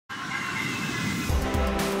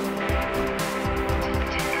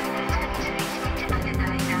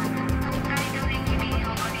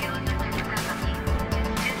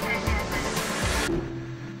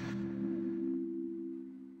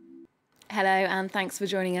Hello, and thanks for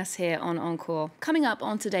joining us here on Encore. Coming up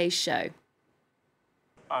on today's show.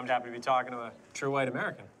 I'm happy to be talking to a true white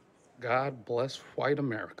American. God bless white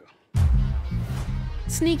America.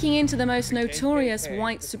 Sneaking into the most notorious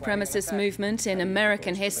white supremacist movement in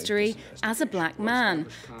American history as a black man.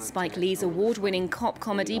 Spike Lee's award-winning cop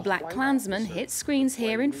comedy BlacKkKlansman hits screens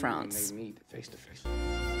here in France.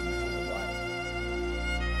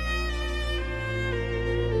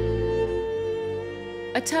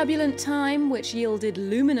 A turbulent time which yielded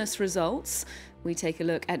luminous results. We take a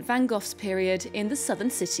look at Van Gogh's period in the southern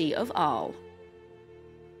city of Arles.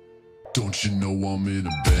 Don't you know I'm in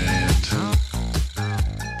a band?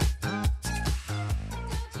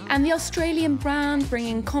 And the Australian brand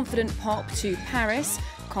bringing confident pop to Paris.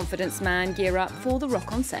 Confidence Man gear up for the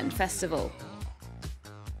Rock on Seine festival.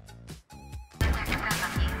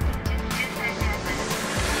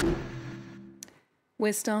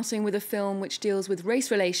 We're starting with a film which deals with race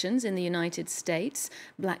relations in the United States.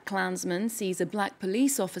 BlacKkKlansman sees a black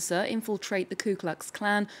police officer infiltrate the Ku Klux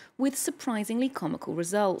Klan with surprisingly comical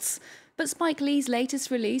results. But Spike Lee's latest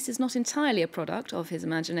release is not entirely a product of his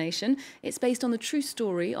imagination. It's based on the true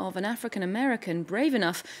story of an African-American brave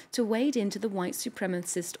enough to wade into the white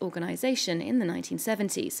supremacist organisation in the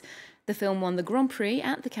 1970s. The film won the Grand Prix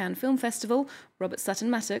at the Cannes Film Festival. Robert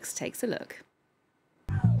Sutton-Mattox takes a look.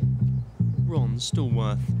 Ron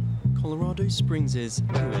Stallworth, Colorado Springs'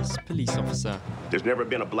 newest police officer. There's never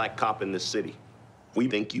been a black cop in this city. We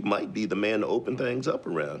think you might be the man to open things up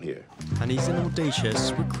around here. And he's an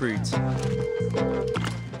audacious recruit.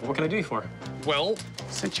 What can I do you for? Well,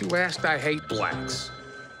 since you asked, I hate blacks.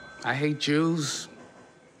 I hate Jews,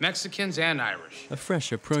 Mexicans, and Irish. A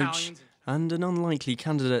fresh approach Italians. And an unlikely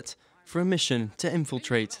candidate for a mission to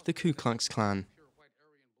infiltrate the Ku Klux Klan.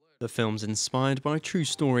 The film's inspired by a true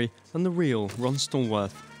story and the real Ron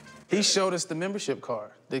Stallworth. He showed us the membership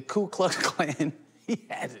card. The Ku Klux Klan, he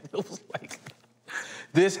had it. It was like,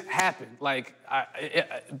 this happened. Like,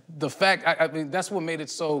 I mean, that's what made it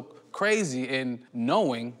so crazy in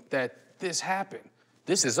knowing that this happened.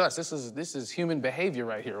 This is us. This is human behavior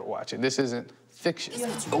right here we're watching. This isn't fiction.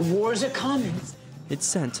 The wars are coming. It's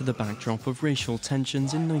set to the backdrop of racial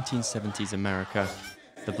tensions in 1970s America,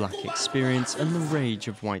 the black experience and the rage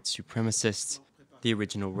of white supremacists. The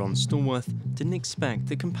original Ron Stallworth didn't expect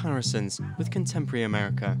the comparisons with contemporary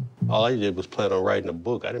America. All I did was plan on writing a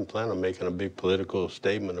book. I didn't plan on making a big political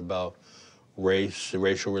statement about race,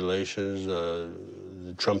 racial relations,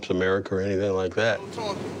 Trump's America or anything like that.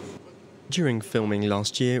 During filming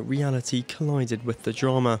last year, reality collided with the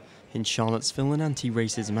drama. In Charlottesville, an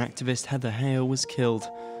anti-racism activist, Heather Hale, was killed.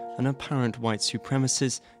 An apparent white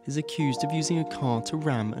supremacist is accused of using a car to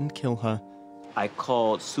ram and kill her. I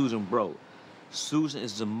called Susan Bro. Susan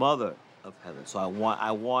is the mother of Heather, so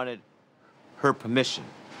I wanted her permission.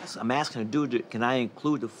 I'm asking her, can I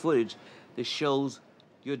include the footage that shows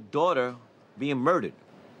your daughter being murdered?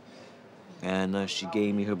 And she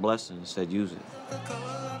gave me her blessing and said, use it.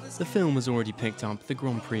 The film has already picked up the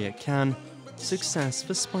Grand Prix at Cannes. Success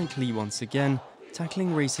for Spike Lee once again, tackling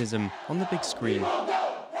racism on the big screen.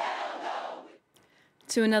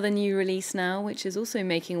 To another new release now, which is also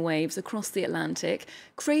making waves across the Atlantic.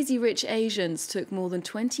 Crazy Rich Asians took more than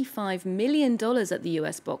 $25 million at the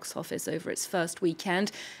US box office over its first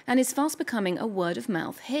weekend and is fast becoming a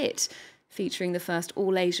word-of-mouth hit. Featuring the first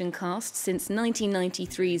all-Asian cast since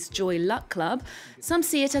 1993's Joy Luck Club, some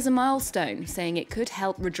see it as a milestone, saying it could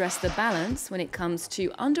help redress the balance when it comes to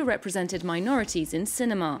underrepresented minorities in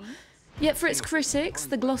cinema. Yet for its critics,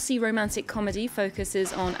 the glossy romantic comedy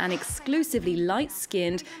focuses on an exclusively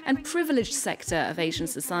light-skinned and privileged sector of Asian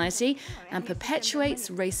society and perpetuates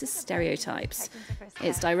racist stereotypes.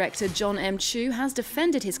 Its director John M. Chu has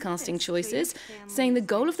defended his casting choices, saying the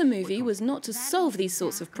goal of the movie was not to solve these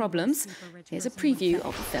sorts of problems. Here's a preview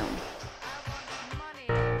of the film.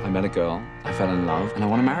 I met a girl, I fell in love, and I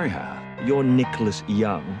want to marry her. You're Nicholas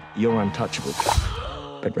Young, you're untouchable.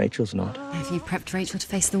 But Rachel's not. Have you prepped Rachel to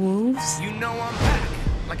face the wolves? You know I'm back,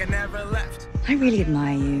 like I never left. I really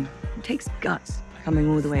admire you. It takes guts coming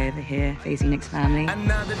all the way over here, facing Nick's family.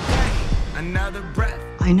 Another day, another breath.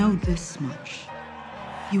 I know this much.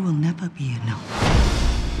 You will never be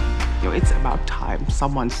enough. Yo, it's about time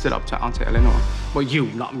someone stood up to Auntie Eleanor. Well, you,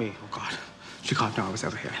 not me. Oh, God. She can't know I was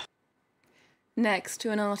ever here. Next,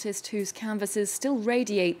 to an artist whose canvases still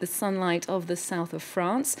radiate the sunlight of the south of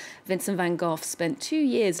France, Vincent Van Gogh spent 2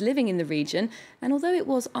 years living in the region, and although it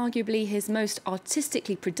was arguably his most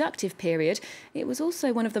artistically productive period, it was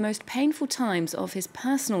also one of the most painful times of his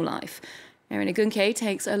personal life. Erin Agunke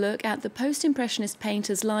takes a look at the post-impressionist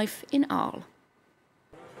painter's life in Arles.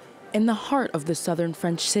 In the heart of the southern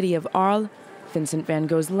French city of Arles, Vincent Van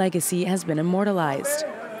Gogh's legacy has been immortalized.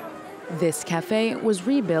 This cafe was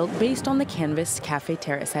rebuilt based on the canvas Café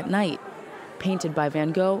Terrace at Night, painted by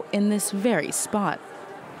Van Gogh in this very spot.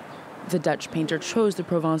 The Dutch painter chose the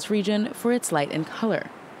Provence region for its light and color.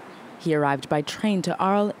 He arrived by train to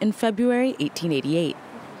Arles in February 1888.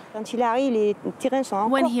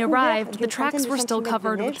 When he arrived, the tracks were still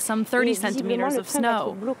covered with some 30 centimeters of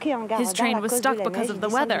snow. His train was stuck because of the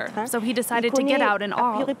weather, so he decided to get out in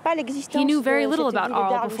Arles. He knew very little about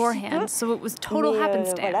Arles beforehand, so it was total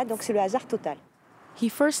happenstance. He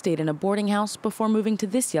first stayed in a boarding house before moving to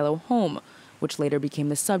this yellow home, which later became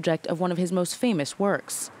the subject of one of his most famous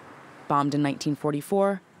works. Bombed in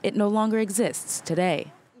 1944, it no longer exists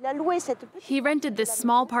today. He rented this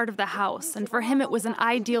small part of the house, and for him it was an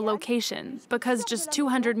ideal location, because just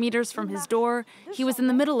 200 meters from his door, he was in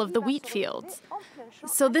the middle of the wheat fields.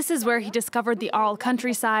 So this is where he discovered the Arles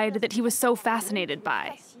countryside that he was so fascinated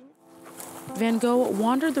by. Van Gogh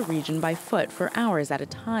wandered the region by foot for hours at a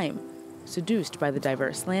time, seduced by the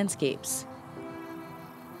diverse landscapes.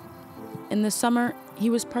 In the summer, he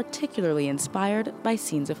was particularly inspired by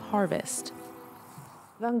scenes of harvest.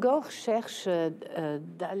 Van Gogh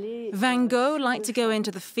liked to go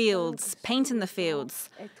into the fields, paint in the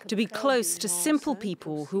fields, to be close to simple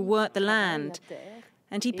people who worked the land.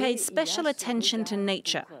 And he paid special attention to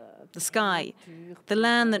nature, the sky, the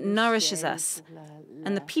land that nourishes us,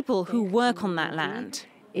 and the people who work on that land.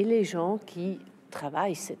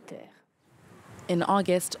 In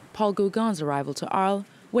August, Paul Gauguin's arrival to Arles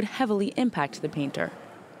would heavily impact the painter.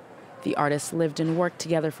 The artists lived and worked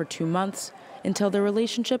together for 2 months, until their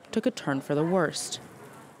relationship took a turn for the worst.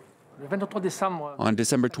 On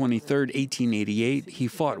December 23, 1888, he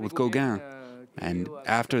fought with Gauguin. And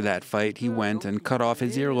after that fight, he went and cut off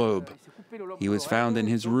his earlobe. He was found in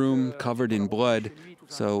his room, covered in blood,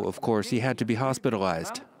 so of course he had to be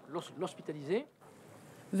hospitalized.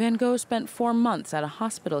 Van Gogh spent 4 months at a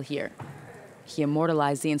hospital here. He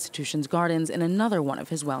immortalized the institution's gardens in another one of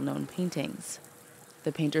his well-known paintings.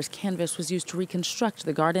 The painter's canvas was used to reconstruct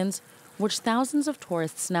the gardens, which thousands of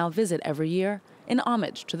tourists now visit every year in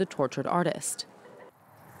homage to the tortured artist.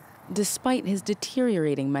 Despite his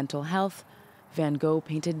deteriorating mental health, Van Gogh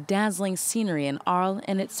painted dazzling scenery in Arles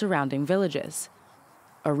and its surrounding villages,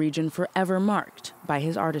 a region forever marked by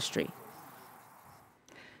his artistry.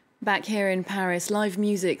 Back here in Paris, live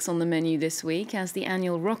music's on the menu this week as the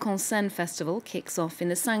annual Rock en Seine festival kicks off in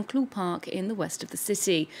the Saint-Cloud Park in the west of the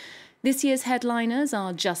city. This year's headliners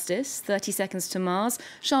are Justice, 30 Seconds to Mars,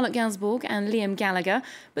 Charlotte Gainsbourg and Liam Gallagher,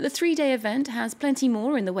 but the 3-day event has plenty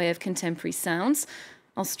more in the way of contemporary sounds.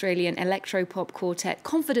 Australian electro-pop quartet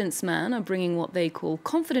Confidence Man are bringing what they call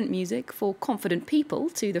confident music for confident people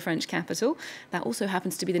to the French capital. That also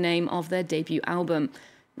happens to be the name of their debut album.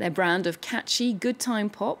 Their brand of catchy, good-time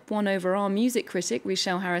pop won over our music critic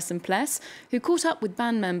Richelle Harrison Plesse, who caught up with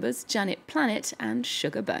band members Janet Planet and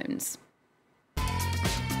Sugar Bones.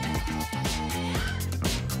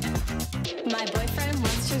 My boyfriend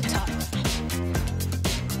wants to talk.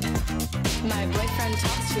 My boyfriend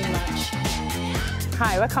talks too much.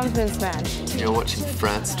 Hi, we're Confidence Man. You're watching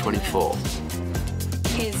France 24.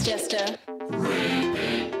 He's just a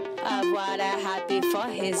of what I had before.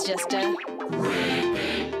 He's just a.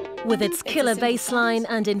 With its killer bass line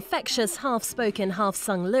and infectious half-spoken,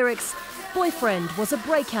 half-sung lyrics, Boyfriend was a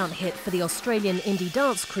breakout hit for the Australian indie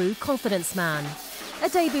dance crew Confidence Man. A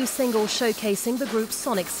debut single showcasing the group's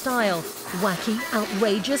sonic style, wacky,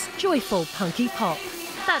 outrageous, joyful, punky pop.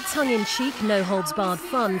 That tongue-in-cheek, no-holds-barred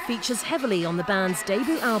fun features heavily on the band's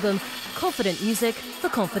debut album, Confident Music for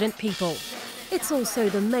Confident People. It's also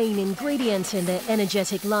the main ingredient in their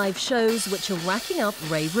energetic live shows, which are racking up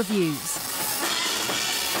rave reviews.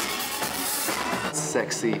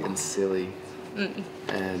 Sexy and silly.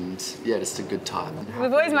 And yeah, just a good time.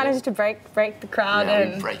 We've always managed to break the crowd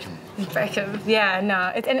and we break them. Break them. Yeah, no,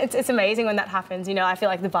 it's amazing when that happens. You know, I feel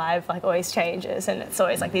like the vibe always changes, and it's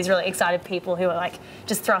always these really excited people who are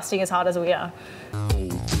just thrusting as hard as we are.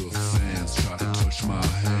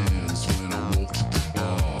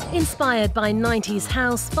 Inspired by 90s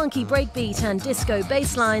house, funky breakbeat and disco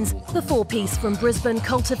bass lines, the four-piece from Brisbane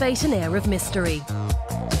cultivate an air of mystery.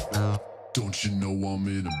 Don't you know I'm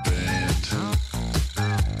in a band?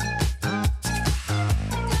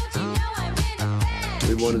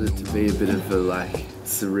 We wanted it to be a bit of a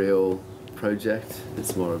surreal project.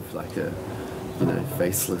 It's more of a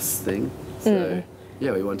faceless thing. So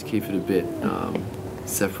yeah, we wanted to keep it a bit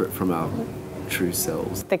separate from our true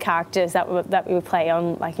selves. The characters that we would play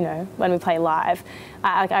on, when we play live,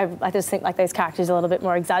 I just think those characters are a little bit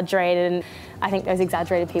more exaggerated, and I think those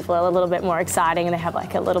exaggerated people are a little bit more exciting, and they have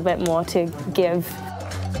a little bit more to give.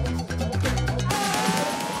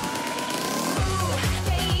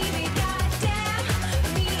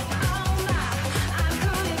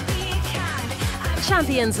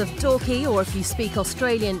 Champions of dorky, or if you speak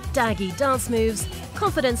Australian, daggy dance moves,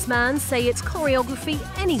 Confidence Man say it's choreography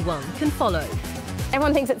anyone can follow.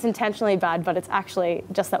 Everyone thinks it's intentionally bad, but it's actually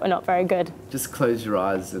just that we're not very good. Just close your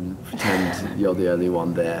eyes and pretend you're the only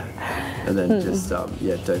one there. And then just,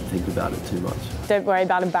 yeah, don't think about it too much. Don't worry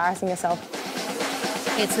about embarrassing yourself.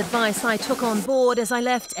 It's advice I took on board as I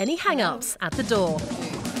left any hang-ups at the door.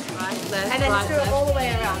 And then screw it all the way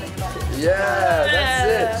around. Yeah,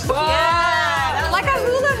 that's it. Yeah, like a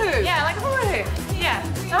hula hoop. Yeah, like a hula hoop.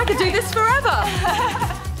 Yeah, I could do this forever.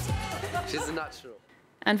 She's a natural.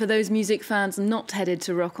 And for those music fans not headed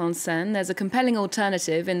to Rock on Seine, there's a compelling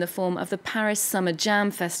alternative in the form of the Paris Summer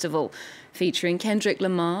Jam Festival. Featuring Kendrick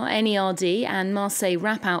Lamar, NERD and Marseille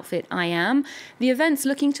rap outfit I Am, the event's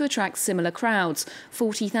looking to attract similar crowds,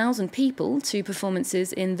 40,000 people, to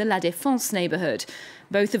performances in the La Défense neighbourhood.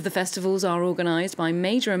 Both of the festivals are organised by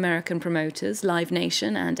major American promoters, Live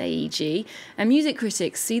Nation and AEG, and music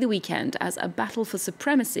critics see the weekend as a battle for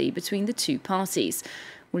supremacy between the two parties.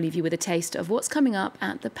 We'll leave you with a taste of what's coming up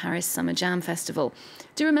at the Paris Summer Jam Festival.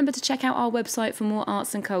 Do remember to check out our website for more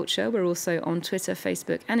arts and culture. We're also on Twitter,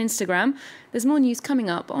 Facebook and Instagram. There's more news coming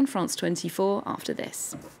up on France 24 after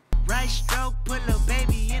this. Right stroke, put a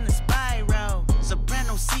baby in a spiral.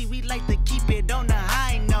 Soprano C, we like to keep it on the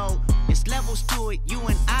high note. It's levels to it, you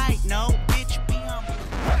and I know. Bitch, be humble.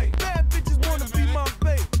 Hey, bad bitches wanna be my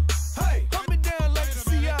babe. Hey, coming down like the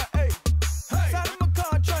CIA. Hey, side of my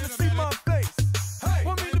car trying to see my face.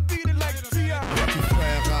 Petit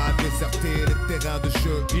frère a déserté les terrains de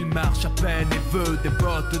jeu. Il marche à peine et veut des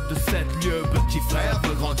bottes de 7 lieues. Petit frère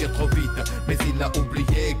veut grandir trop vite, mais il a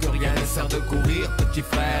oublié que rien ne sert de courir. Petit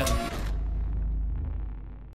frère.